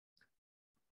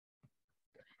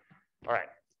All right.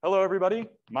 Hello, everybody.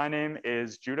 My name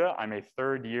is Judah. I'm a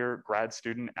third-year grad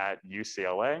student at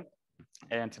UCLA.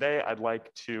 And today I'd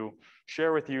like to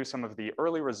share with you some of the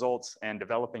early results and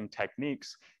developing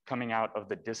techniques coming out of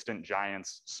the Distant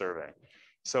Giants survey.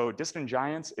 So Distant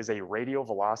Giants is a radial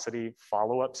velocity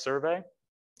follow-up survey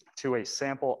to a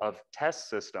sample of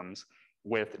test systems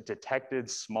with detected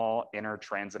small inner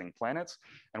transiting planets.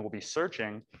 And we'll be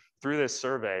searching through this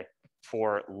survey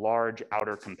for large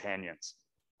outer companions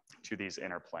to these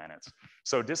inner planets.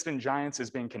 So Distant Giants is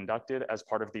being conducted as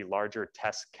part of the larger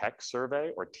TESS-KEK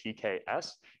survey, or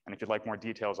TKS. And if you'd like more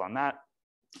details on that,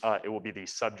 it will be the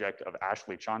subject of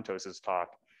Ashley Chantos's talk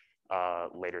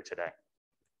later today.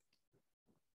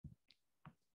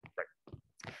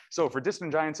 Right. So for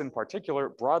Distant Giants in particular,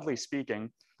 broadly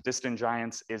speaking, Distant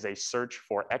Giants is a search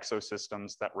for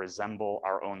exosystems that resemble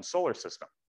our own solar system.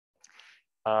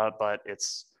 But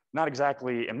it's not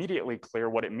exactly immediately clear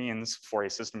what it means for a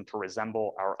system to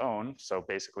resemble our own. So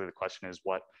basically the question is,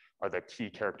 what are the key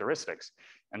characteristics?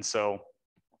 And so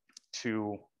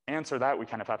to answer that, we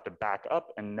kind of have to back up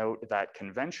and note that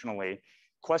conventionally,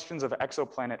 questions of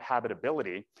exoplanet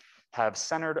habitability have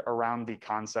centered around the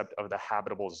concept of the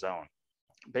habitable zone.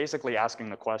 Basically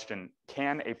asking the question,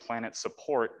 can a planet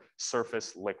support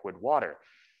surface liquid water?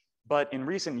 But in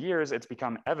recent years, it's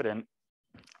become evident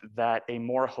that a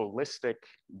more holistic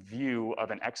view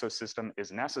of an exosystem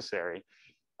is necessary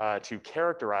to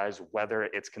characterize whether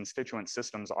its constituent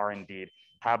systems are indeed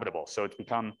habitable. So it's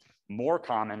become more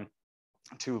common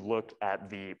to look at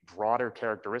the broader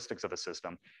characteristics of a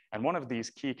system. And one of these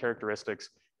key characteristics,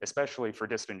 especially for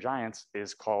Distant Giants,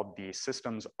 is called the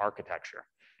system's architecture.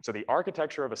 So the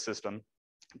architecture of a system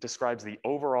describes the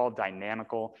overall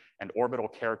dynamical and orbital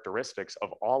characteristics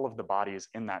of all of the bodies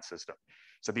in that system.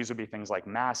 So these would be things like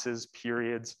masses,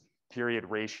 periods, period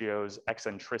ratios,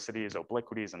 eccentricities,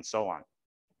 obliquities, and so on.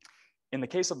 In the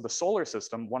case of the solar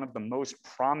system, one of the most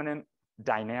prominent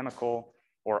dynamical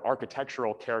or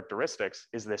architectural characteristics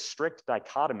is this strict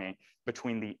dichotomy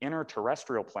between the inner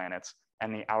terrestrial planets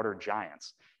and the outer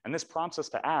giants. And this prompts us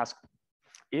to ask,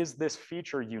 is this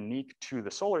feature unique to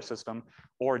the solar system,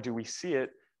 or do we see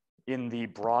it in the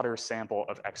broader sample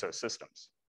of exosystems?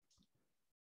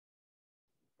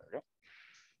 There we go.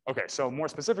 Okay, so more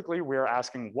specifically, we're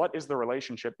asking, what is the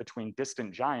relationship between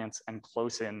distant giants and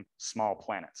close-in small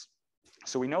planets?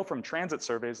 So we know from transit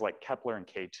surveys like Kepler and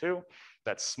K2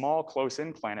 that small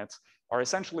close-in planets are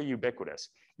essentially ubiquitous.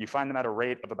 You find them at a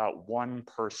rate of about 1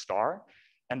 per star.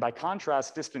 And by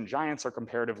contrast, distant giants are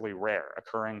comparatively rare,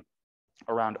 occurring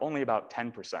around only about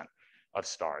 10% of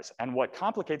stars. And what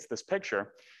complicates this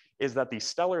picture is that the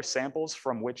stellar samples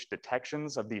from which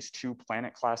detections of these two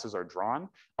planet classes are drawn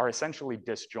are essentially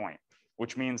disjoint,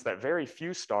 which means that very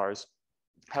few stars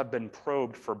have been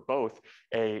probed for both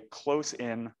a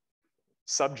close-in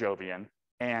subjovian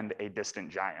and a distant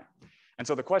giant. And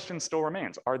so the question still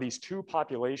remains, are these two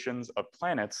populations of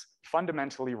planets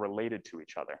fundamentally related to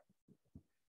each other?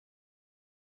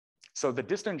 So the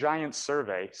Distant Giants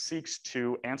survey seeks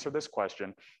to answer this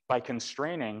question by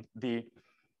constraining the,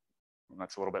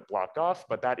 that's a little bit blocked off,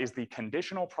 but that is the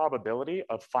conditional probability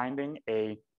of finding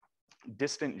a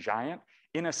distant giant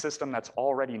in a system that's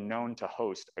already known to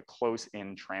host a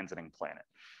close-in transiting planet.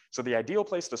 So the ideal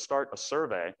place to start a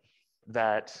survey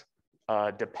that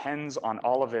depends on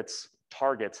all of its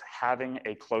targets having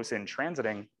a close-in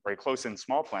transiting or a close-in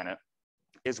small planet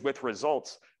is with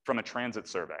results from a transit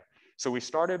survey. So we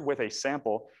started with a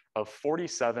sample of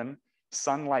 47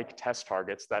 sun-like test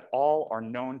targets that all are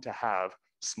known to have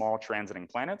small transiting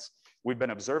planets. We've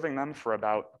been observing them for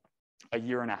about a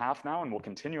year and a half now, and we'll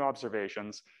continue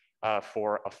observations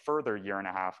for a further year and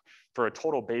a half for a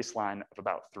total baseline of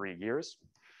about 3 years.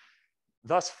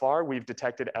 Thus far, we've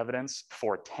detected evidence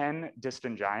for 10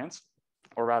 distant giants,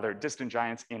 or rather distant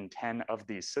giants in 10 of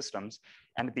these systems.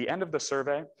 And at the end of the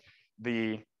survey,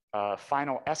 the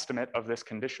final estimate of this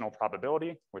conditional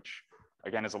probability, which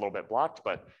again is a little bit blocked,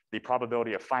 but the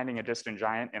probability of finding a distant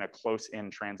giant in a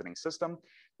close-in transiting system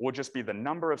will just be the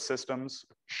number of systems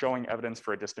showing evidence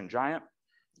for a distant giant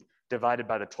divided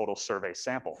by the total survey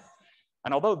sample.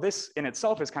 And although this in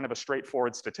itself is kind of a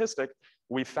straightforward statistic,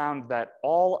 we found that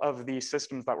all of the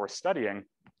systems that we're studying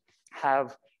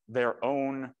have their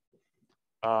own,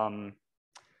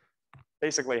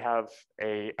 basically have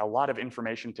a lot of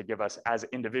information to give us as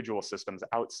individual systems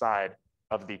outside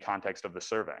of the context of the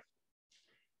survey.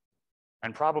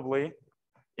 And probably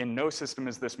in no system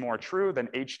is this more true than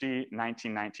HD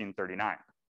 191939.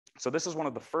 So this is one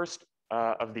of the first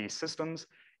of the systems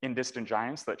in distant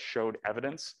giants that showed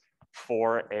evidence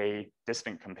for a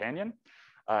distant companion.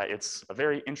 It's a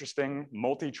very interesting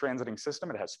multi-transiting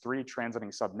system. It has 3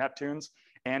 transiting sub-Neptunes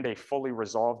and a fully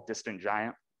resolved distant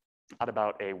giant at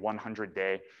about a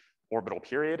 100-day orbital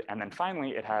period. And then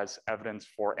finally, it has evidence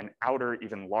for an outer,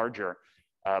 even larger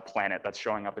planet that's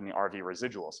showing up in the RV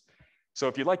residuals. So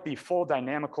if you'd like the full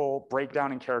dynamical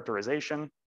breakdown and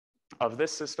characterization of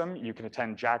this system, you can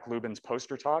attend Jack Lubin's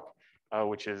poster talk,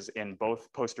 which is in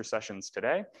both poster sessions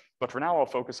today. But for now, I'll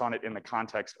focus on it in the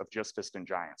context of just distant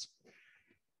giants.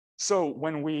 So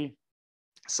when we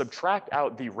subtract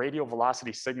out the radial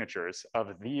velocity signatures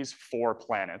of these 4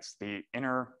 planets, the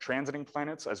inner transiting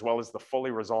planets, as well as the fully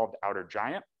resolved outer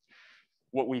giant,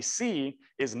 what we see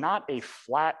is not a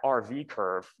flat RV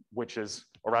curve, which is,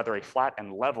 or rather a flat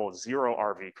and level 0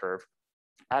 RV curve,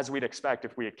 as we'd expect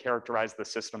if we had characterized the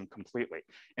system completely.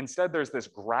 Instead, there's this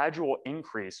gradual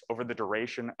increase over the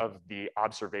duration of the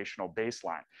observational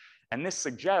baseline. And this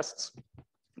suggests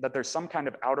that there's some kind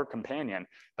of outer companion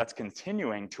that's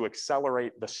continuing to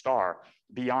accelerate the star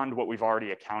beyond what we've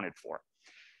already accounted for.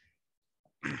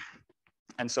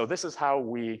 And so this is how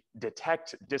we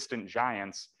detect distant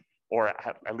giants, or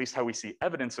at least how we see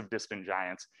evidence of distant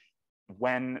giants,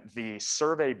 when the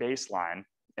survey baseline,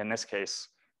 in this case,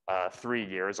 3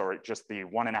 years, or just the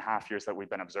 1.5 years that we've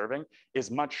been observing,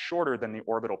 is much shorter than the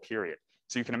orbital period.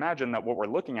 So you can imagine that what we're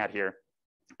looking at here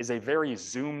is a very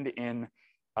zoomed in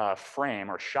frame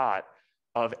or shot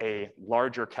of a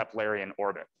larger Keplerian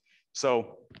orbit.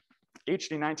 So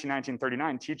HD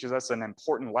 1939 teaches us an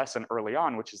important lesson early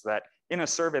on, which is that in a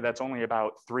survey that's only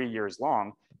about 3 years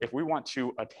long, if we want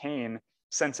to attain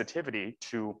sensitivity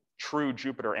to true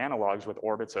Jupiter analogs with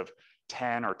orbits of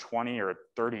 10 or 20 or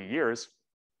 30 years,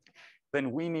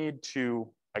 then we need to,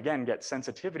 again, get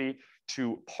sensitivity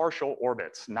to partial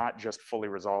orbits, not just fully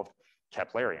resolved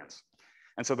Keplerians.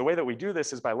 And so the way that we do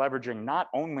this is by leveraging not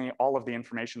only all of the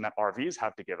information that RVs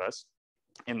have to give us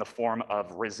in the form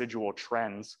of residual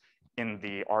trends in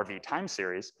the RV time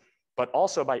series, but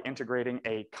also by integrating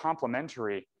a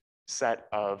complementary set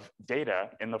of data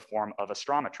in the form of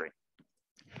astrometry.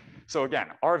 So again,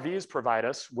 RVs provide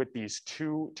us with these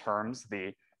 2 terms.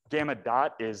 The gamma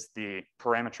dot is the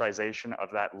parametrization of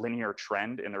that linear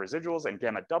trend in the residuals, and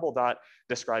gamma double dot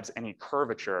describes any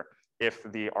curvature if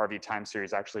the RV time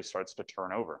series actually starts to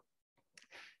turn over.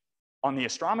 On the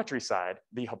astrometry side,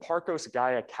 the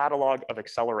Hipparcos-Gaia Catalog of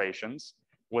Accelerations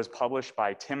was published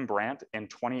by Tim Brandt in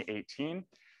 2018.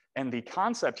 And the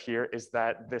concept here is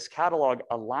that this catalog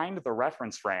aligned the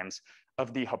reference frames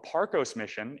of the Hipparcos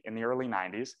mission in the early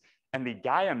 90s and the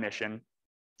Gaia mission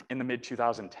in the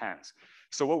mid-2010s.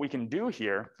 So what we can do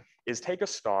here is take a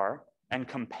star and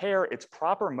compare its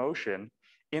proper motion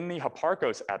in the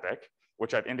Hipparcos epoch,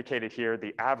 which I've indicated here,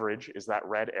 the average is that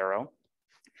red arrow.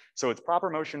 So its proper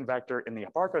motion vector in the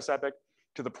Hipparcos epoch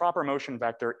to the proper motion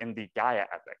vector in the Gaia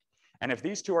epoch. And if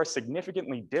these 2 are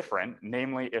significantly different,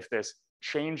 namely if this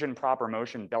change in proper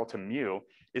motion delta mu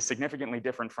is significantly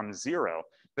different from 0,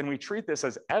 then we treat this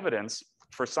as evidence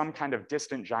for some kind of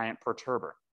distant giant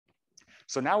perturber.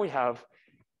 So now we have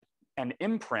an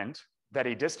imprint that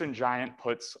a distant giant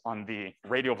puts on the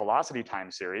radial velocity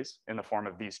time series in the form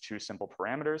of these 2 simple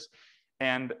parameters,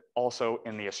 and also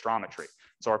in the astrometry.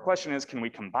 So our question is, can we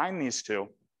combine these 2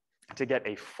 to get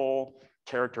a full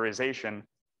characterization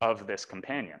of this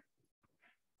companion?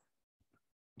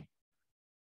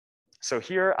 So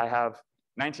here I have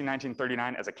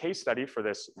 1939 as a case study for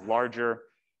this larger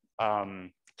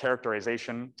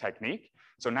characterization technique.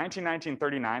 So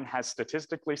 1939 has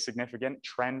statistically significant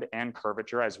trend and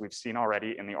curvature, as we've seen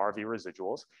already in the RV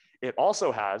residuals. It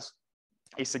also has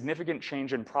a significant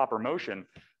change in proper motion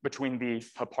between the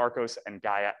Hipparcos and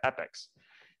Gaia epochs.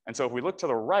 And so if we look to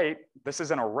the right, this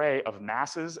is an array of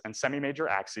masses and semi-major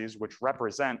axes which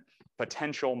represent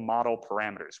potential model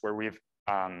parameters, where we've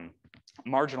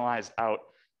marginalized out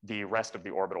the rest of the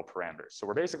orbital parameters. So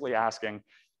we're basically asking,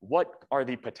 what are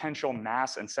the potential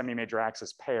mass and semi-major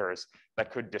axis pairs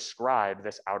that could describe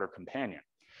this outer companion?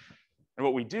 And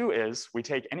what we do is we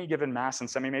take any given mass and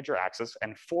semi-major axis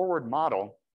and forward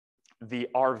model the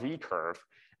RV curve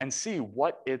and see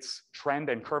what its trend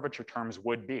and curvature terms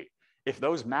would be. If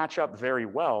those match up very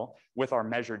well with our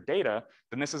measured data,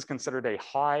 then this is considered a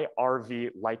high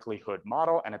RV likelihood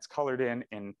model, and it's colored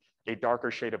in a darker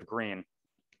shade of green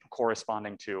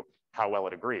corresponding to how well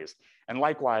it agrees. And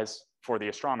likewise for the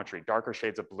astrometry, darker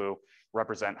shades of blue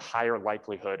represent higher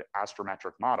likelihood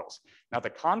astrometric models. Now the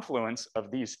confluence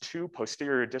of these 2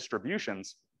 posterior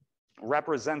distributions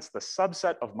represents the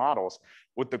subset of models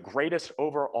with the greatest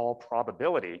overall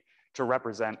probability to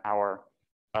represent our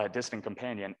distant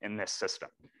companion in this system.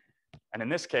 And in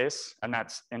this case, and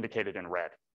that's indicated in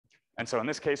red. And so in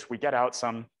this case, we get out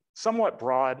some somewhat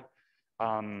broad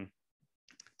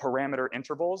parameter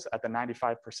intervals at the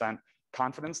 95%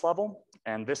 confidence level.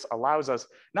 And this allows us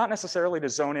not necessarily to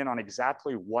zone in on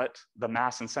exactly what the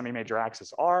mass and semi-major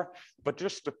axes are, but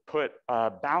just to put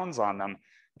bounds on them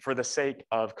for the sake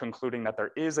of concluding that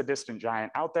there is a distant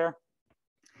giant out there,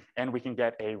 and we can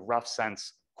get a rough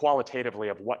sense qualitatively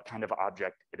of what kind of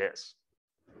object it is.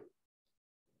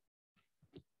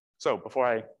 So before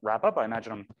I wrap up, I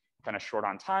imagine I'm kind of short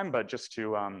on time, but just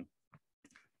to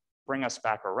bring us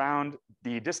back around,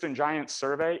 the Distant Giant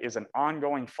Survey is an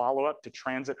ongoing follow-up to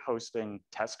transit hosting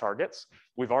test targets.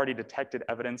 We've already detected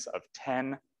evidence of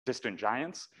 10 distant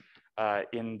giants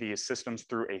in these systems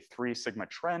through a 3 sigma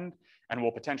trend, and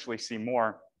we'll potentially see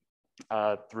more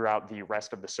throughout the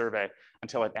rest of the survey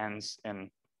until it ends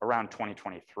in around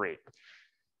 2023.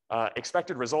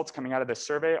 Expected results coming out of this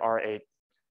survey are a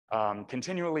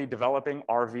continually developing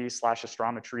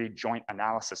RV/astrometry joint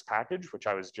analysis package, which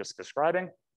I was just describing.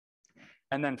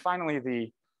 And then finally, the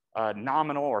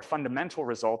nominal or fundamental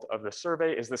result of the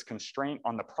survey is this constraint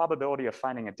on the probability of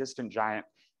finding a distant giant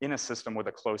in a system with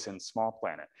a close-in small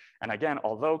planet. And again,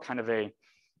 although kind of a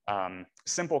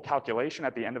simple calculation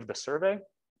at the end of the survey,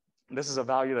 this is a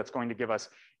value that's going to give us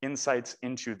insights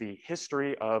into the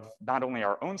history of not only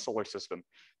our own solar system,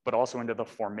 but also into the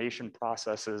formation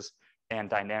processes and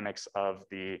dynamics of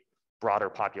the broader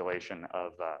population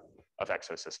of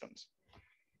exosystems.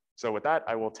 So with that,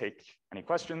 I will take any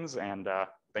questions, and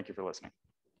thank you for listening.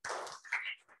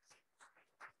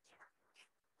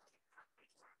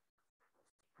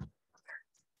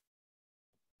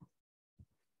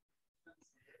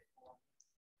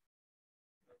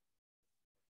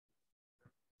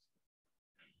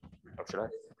 Oh, should I?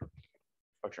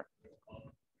 Oh, sure.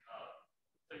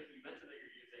 So you mentioned that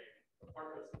you're using the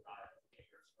Parcos and Gaia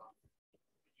makers from.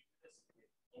 Could you do this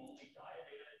with only Gaia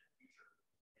data in the future,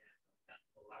 and that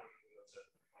will allow you to go to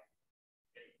like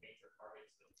getting major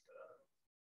targets that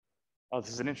Oh,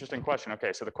 this is an interesting question.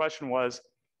 Okay, so the question was,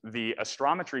 the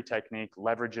astrometry technique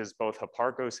leverages both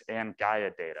Hipparcos and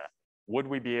Gaia data. Would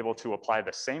we be able to apply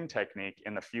the same technique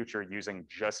in the future using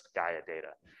just Gaia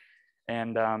data?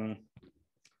 And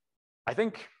I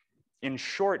think, in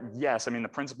short, yes. I mean, the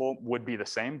principle would be the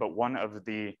same, but one of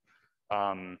the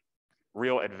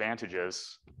real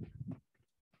advantages,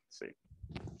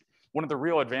 one of the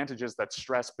real advantages that's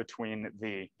stressed between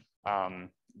the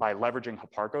by leveraging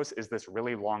Hipparcos is this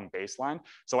really long baseline.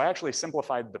 So I actually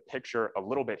simplified the picture a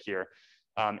little bit here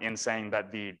in saying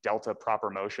that the delta proper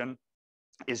motion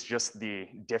is just the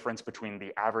difference between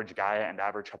the average Gaia and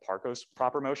average Hipparcos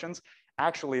proper motions.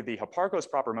 Actually, the Hipparcos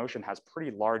proper motion has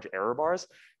pretty large error bars.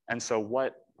 And so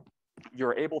what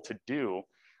you're able to do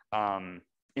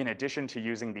in addition to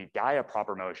using the Gaia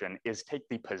proper motion is take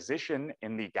the position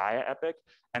in the Gaia epoch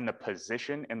and the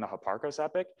position in the Hipparcos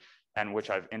epoch, and which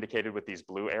I've indicated with these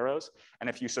blue arrows. And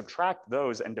if you subtract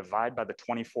those and divide by the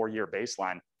 24-year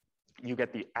baseline, you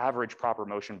get the average proper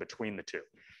motion between the two.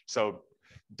 So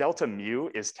delta mu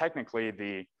is technically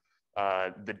the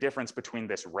difference between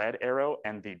this red arrow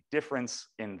and the difference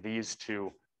in these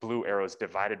two blue arrows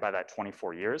divided by that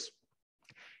 24 years,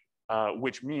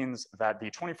 which means that the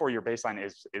 24-year baseline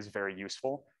is very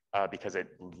useful because it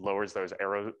lowers those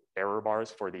error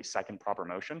bars for the second proper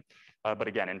motion. But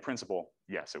again, in principle,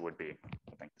 yes, it would be,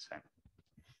 I think, the same.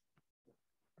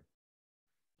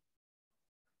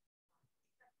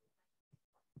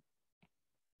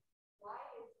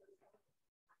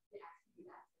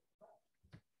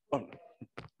 Oh,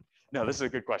 no, this is a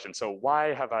good question. So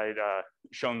why have I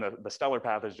shown the stellar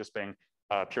path as just being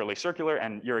purely circular?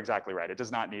 And you're exactly right. It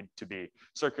does not need to be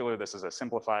circular. This is a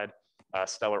simplified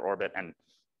stellar orbit and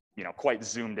quite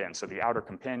zoomed in. So the outer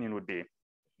companion would be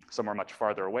somewhere much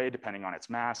farther away depending on its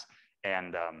mass.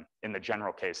 And in the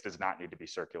general case, does not need to be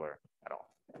circular at all.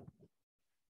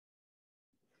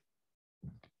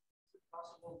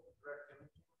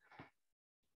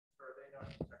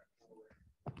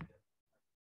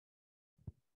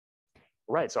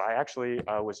 Right, so I actually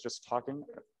was just talking,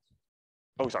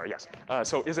 oh, sorry, yes.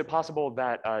 So is it possible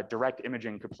that direct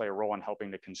imaging could play a role in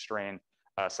helping to constrain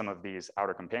some of these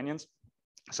outer companions?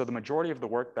 So the majority of the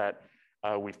work that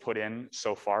we've put in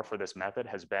so far for this method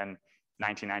has been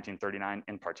 1939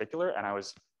 in particular, and I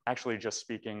was actually just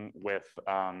speaking with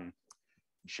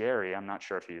Jerry. I'm not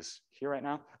sure if he's here right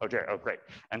now. Oh, Jerry, oh, great.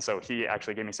 And so he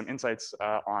actually gave me some insights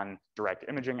on direct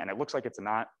imaging, and it looks like it's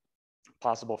not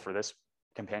possible for this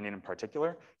companion in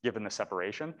particular, given the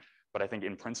separation. But I think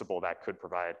in principle, that could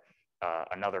provide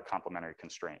another complementary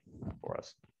constraint for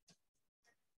us.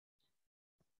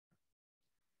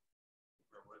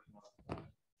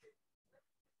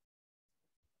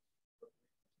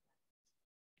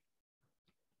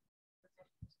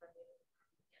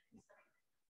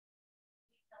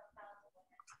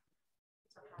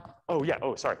 Oh yeah,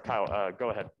 oh, sorry, Kyle,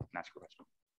 go ahead and ask your question.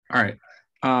 All right.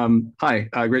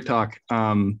 Hi, great talk.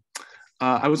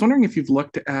 I was wondering if you've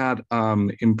looked at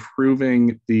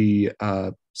improving the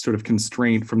sort of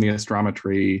constraint from the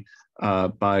astrometry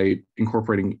by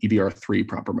incorporating EDR3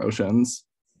 proper motions.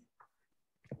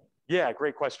 Yeah,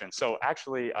 great question. So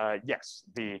actually, yes,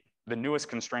 the newest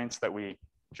constraints that we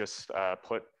just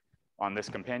put on this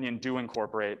companion do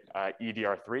incorporate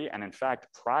EDR3. And in fact,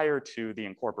 prior to the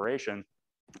incorporation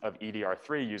of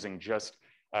EDR3 using just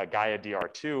Gaia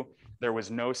DR2, there was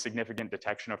no significant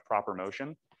detection of proper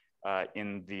motion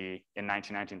in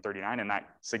 1939, and that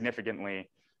significantly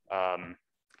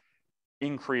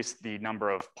increased the number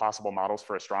of possible models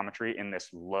for astrometry in this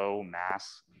low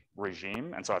mass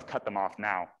regime. And so I've cut them off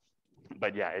now,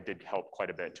 but yeah, it did help quite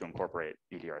a bit to incorporate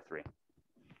EDR3.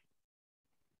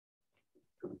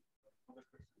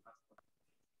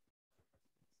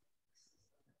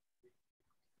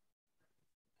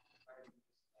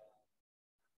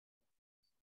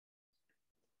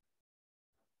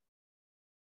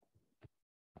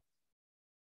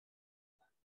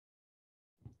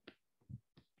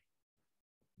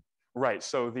 Right,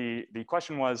 so the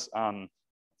question was,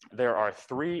 there are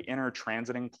 3 inner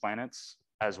transiting planets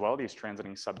as well, these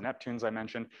transiting sub-Neptunes I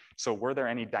mentioned. So were there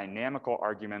any dynamical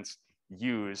arguments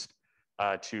used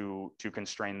to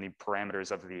constrain the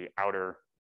parameters of the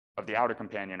outer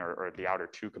companion or the outer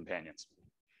 2 companions?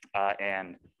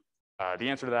 And the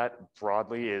answer to that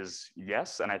broadly is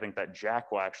yes. And I think that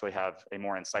Jack will actually have a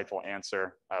more insightful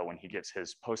answer when he gives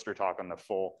his poster talk on the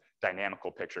full dynamical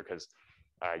picture, because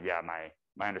yeah,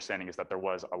 my understanding is that there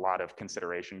was a lot of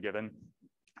consideration given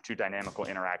to dynamical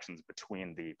interactions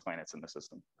between the planets in the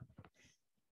system.